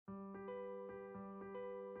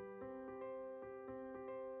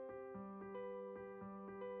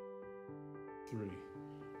3.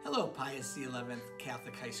 Hello, Pius the 11th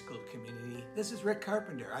Catholic High School community. This is Rick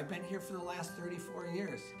Carpenter. I've been here for the last 34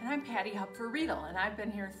 years. And I'm Patty Hupfer Riedel, and I've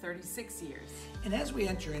been here 36 years. And as we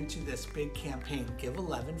enter into this big campaign, Give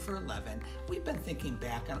 11 for 11, we've been thinking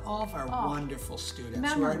back on all of our wonderful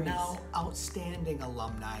students who are now outstanding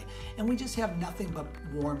alumni. And we just have nothing but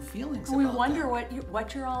warm feelings about them. We wonder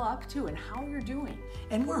what you're all up to and how you're doing.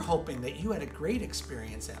 And we're hoping that you had a great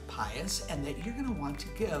experience at Pius and that you're going to want to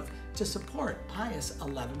give to support Pius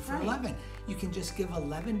 11 for 11. You can just give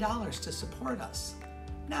 $11 to support us.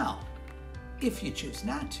 Now, if you choose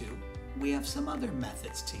not to, we have some other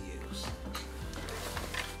methods to use.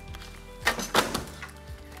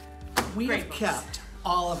 We have kept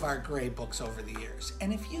all of our grade books over the years.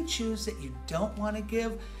 And if you choose that you don't want to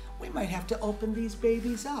give, we might have to open these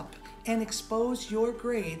babies up and expose your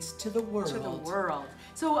grades to the world. To the world.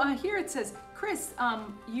 So here it says, Chris,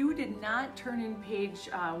 you did not turn in page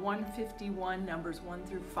 151, numbers 1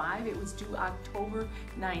 through 5. It was due October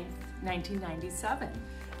 9th, 1997.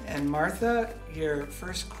 And Martha, your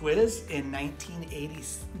first quiz in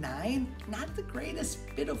 1989, not the greatest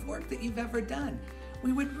bit of work that you've ever done.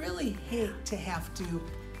 We would really hate to have to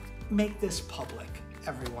make this public,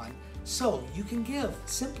 everyone. So you can give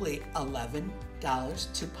simply $11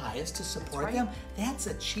 to Pius to support them. That's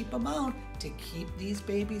a cheap amount to keep these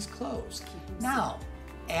babies closed. Now,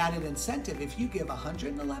 added incentive, if you give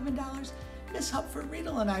 $111, Miss Hupfer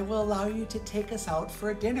Riedel and I will allow you to take us out for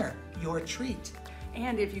a dinner, your treat.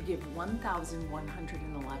 And if you give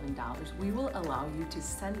 $1,111, we will allow you to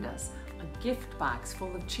send us a gift box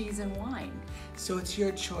full of cheese and wine. So it's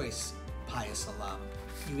your choice, Pius alum.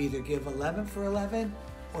 You either give 11 for 11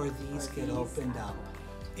 or these get opened up.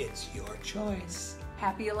 It's your choice.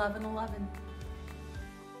 Happy 11/11.